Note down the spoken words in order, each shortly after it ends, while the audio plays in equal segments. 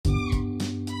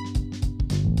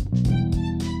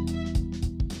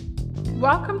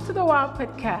Welcome to the Wow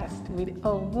Podcast with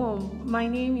Omum. My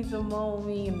name is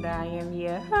Omomi and I am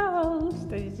your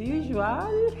host as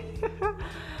usual.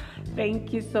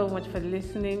 Thank you so much for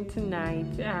listening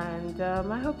tonight, and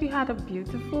I hope you had a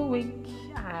beautiful week.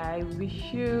 I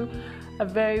wish you a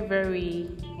very, very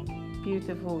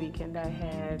beautiful weekend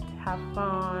ahead. Have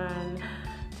fun,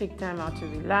 take time out to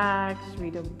relax,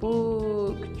 read a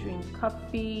book, drink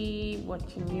coffee,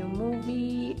 watch a new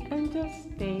movie, and just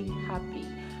stay happy.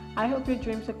 I hope your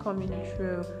dreams are coming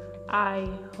true. I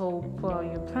hope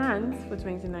your plans for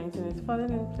 2019 is falling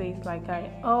in place like I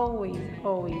always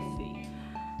say.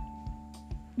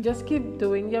 Just keep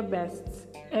doing your best.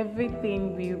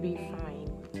 Everything will be fine.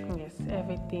 Yes,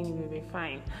 everything will be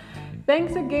fine.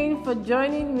 Thanks again for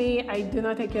joining me. I do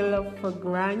not take your love for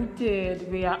granted.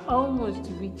 We are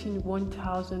almost reaching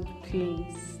 1,000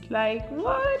 plays. Like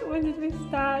what? When did we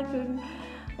start?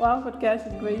 Wow, podcast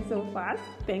is going so fast.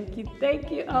 Thank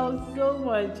you all so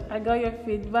much. I got your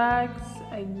feedbacks.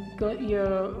 I got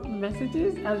your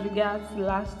messages as regards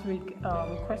last week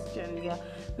question. Yeah,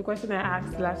 the question I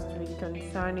asked last week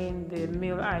concerning the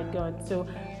mail I got. So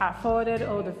I forwarded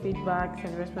all the feedbacks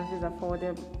and responses. I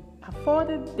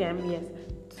forwarded them, yes,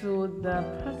 to the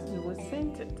person who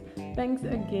sent it. Thanks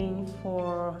again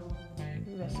for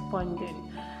responding.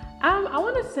 I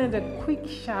want to send a quick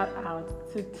shout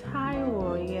out to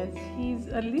Taiwo. Yes, he's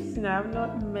a listener. I've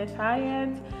not met her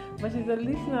yet, but she's a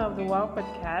listener of the Wow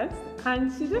Podcast.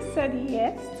 And she just said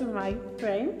yes to my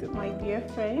dear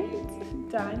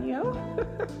friend, Daniel.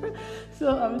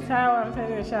 So, Taiwo, I'm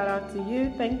sending a shout out to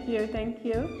you. Thank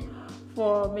you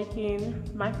for making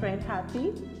my friend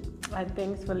happy. And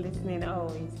thanks for listening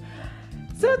always.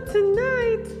 So,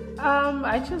 tonight,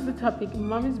 I chose the topic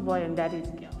Mommy's Boy and Daddy's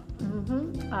Girl.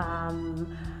 I'm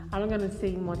not going to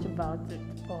say much about it,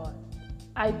 but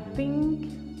I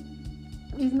think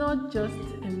it's not just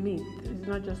a myth.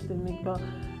 But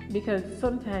because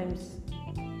sometimes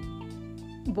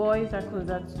boys are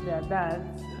closer to their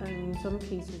dads, and in some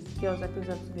cases, girls are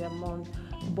closer to their moms.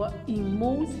 But in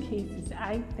most cases,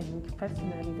 I think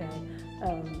personally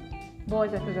that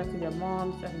boys are closer to their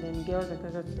moms, and then girls are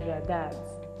closer to their dads.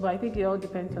 But I think it all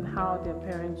depends on how their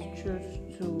parents choose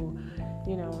to.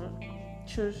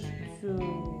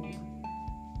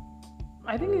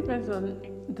 I think it depends on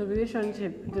the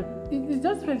relationship. It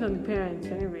just depends on the parents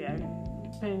anyway.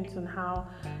 It depends on how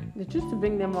they choose to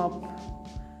bring them up.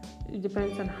 It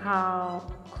depends on how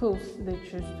close they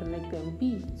choose to make them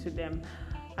be to them.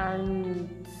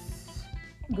 And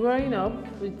growing up,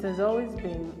 it has always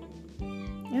been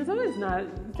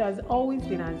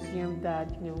assumed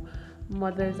that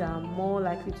mothers are more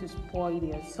likely to spoil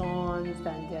their sons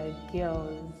than their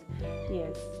girls.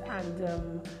 Yes,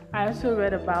 and I also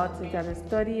read about it that a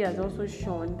study has also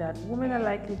shown that women are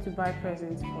likely to buy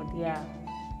presents for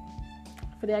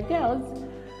their girls,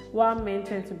 while men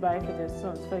tend to buy for their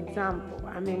sons. For example,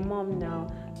 I'm a mom now.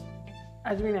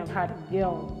 Assuming I've had a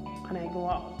girl and I go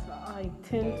out, I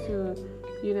tend to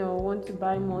want to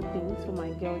buy more things for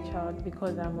my girl child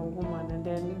because I'm a woman, and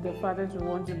then the fathers will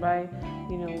want to buy,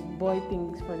 boy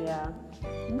things for their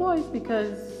boys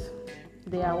because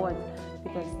they are what?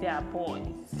 Because they are boys,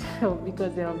 so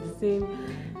because they're of the same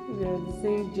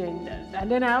genders. And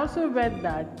then I also read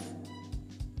that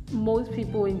most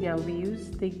people in their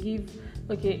views they give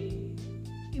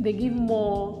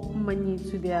more money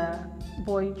to their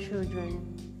boy children.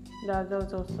 That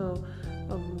was also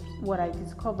what I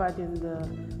discovered in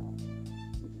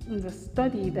the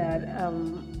study, that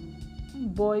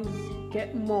boys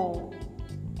get more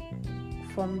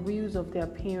from views of their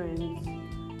parents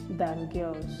than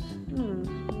girls.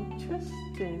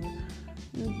 Interesting.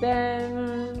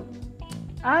 Then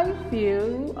I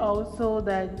feel also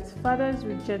that fathers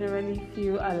will generally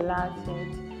feel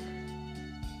alerted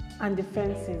and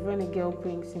defensive when a girl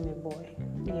brings in a boy.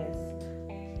 Yes,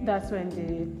 that's when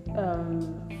the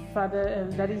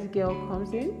daddy's girl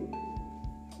comes in.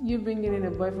 You bringing in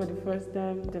a boy for the first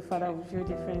time, the father will feel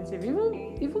defensive.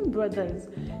 Even brothers,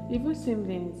 even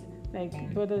siblings, like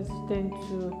brothers tend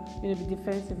to be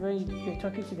defensive when you're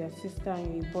talking to their sister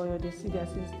and a boy, or they see their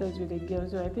sisters with a girl.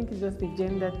 So I think it's just a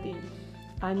gender thing.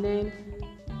 And then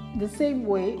the same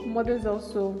way, mothers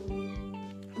also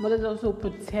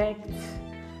protect.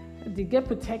 They get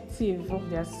protective of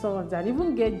their sons and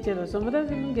even get jealous. Some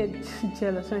mothers even get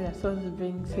jealous when their sons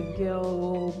brings a girl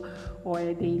home, or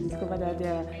they discover that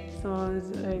their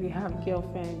sons already have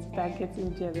girlfriends. Start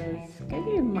getting jealous. Can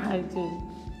you imagine?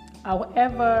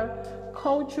 However,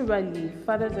 culturally,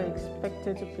 fathers are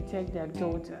expected to protect their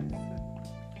daughters.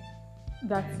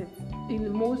 That's it.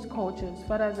 In most cultures,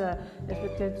 fathers are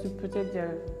expected to protect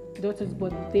their daughters,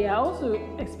 but they are also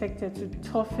expected to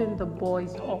toughen the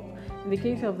boys up. In the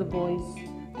case of the boys,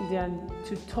 they are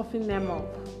to toughen them up.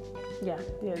 Yeah,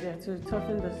 they're to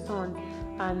toughen the sons.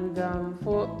 And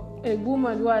for a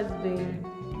woman who has been,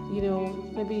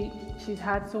 maybe she's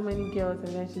had so many girls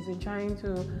and then she's been trying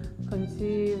to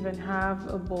conceive and have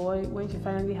a boy, when she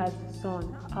finally has a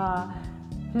son,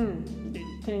 they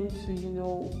tend to,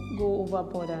 go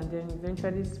overboard and then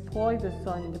eventually spoil the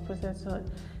son in the process of,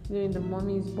 in the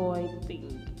mommy's boy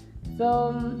thing.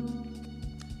 So,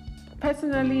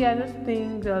 personally, I just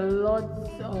think there are lots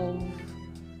of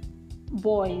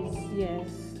boys, yes.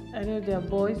 I know there are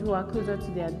boys who are closer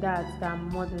to their dads than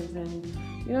mothers,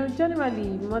 and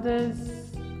generally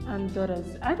mothers and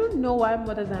daughters. I don't know why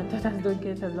mothers and daughters don't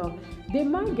get along. They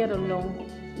might get along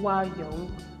while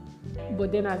young,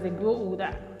 but then as they grow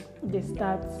older, they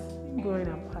start growing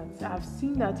apart. I've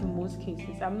seen that in most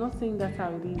cases. I'm not saying that's how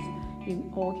it is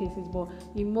in all cases, but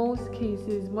in most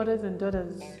cases, mothers and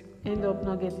daughters end up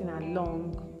not getting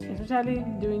along, especially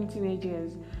during teenage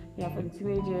years. Yeah, for the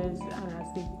teenagers, and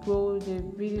as they grow, they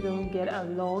really don't get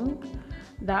along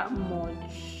that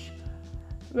much.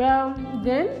 Well,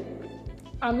 then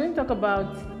I'm going to talk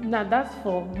about, now that's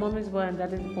for mommy's boy and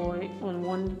daddy's boy on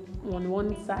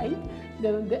one side.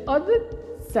 Then the other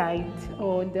side,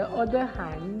 or the other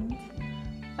hand,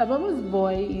 a mama's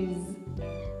boy is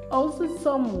also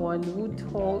someone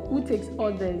who takes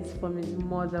orders from his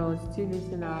mother or still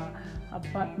lives in our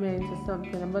apartment or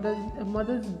something. A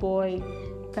mother's boy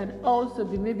can also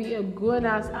be maybe a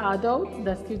grown-ass adult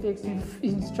that still takes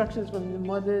instructions from the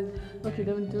mother. Okay,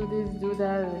 don't do this, do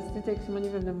that. Or still takes money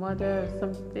from the mother or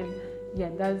something. Yeah,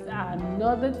 that's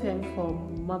another term for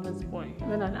mama's boy.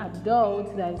 When an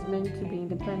adult that is meant to be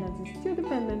independent is still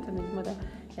dependent on his mother,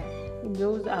 yeah,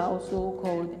 those are also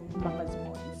called mama's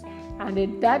boys. And a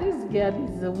daddy's girl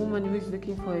is a woman who is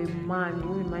looking for a man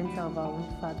who reminds her of her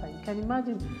own father. You can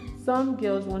imagine some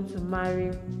girls want to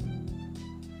marry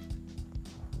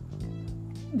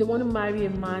a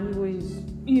man who is,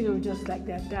 just like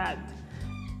their dad.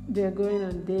 They're going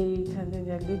on dates and then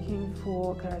they're looking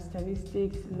for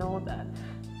characteristics and all that,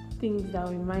 things that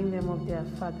remind them of their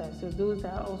father. So those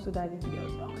are also daddy's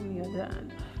girls on the other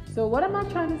hand. So what am I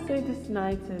trying to say this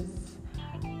night is,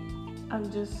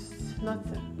 I'm just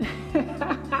nothing.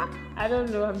 I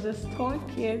don't know, I'm just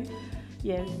talking.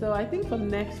 Yes, so I think for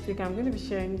next week I'm going to be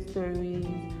sharing stories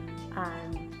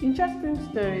and interesting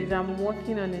stories. I'm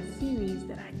working on a series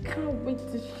that I can't wait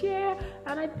to share,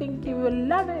 and I think you will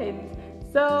love it.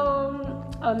 So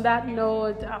on that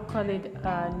note, I'll call it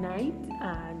a night,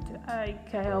 and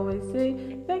like I always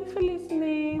say, thanks for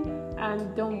listening,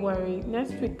 and don't worry,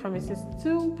 next week promises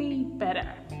to be better.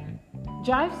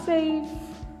 Drive safe,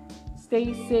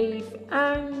 stay safe,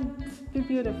 and be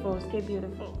beautiful. Stay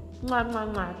beautiful. Mwah,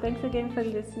 mwah, mwah. Thanks again for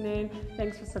listening.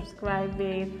 Thanks for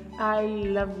subscribing. I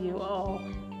love you all.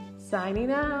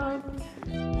 Signing out.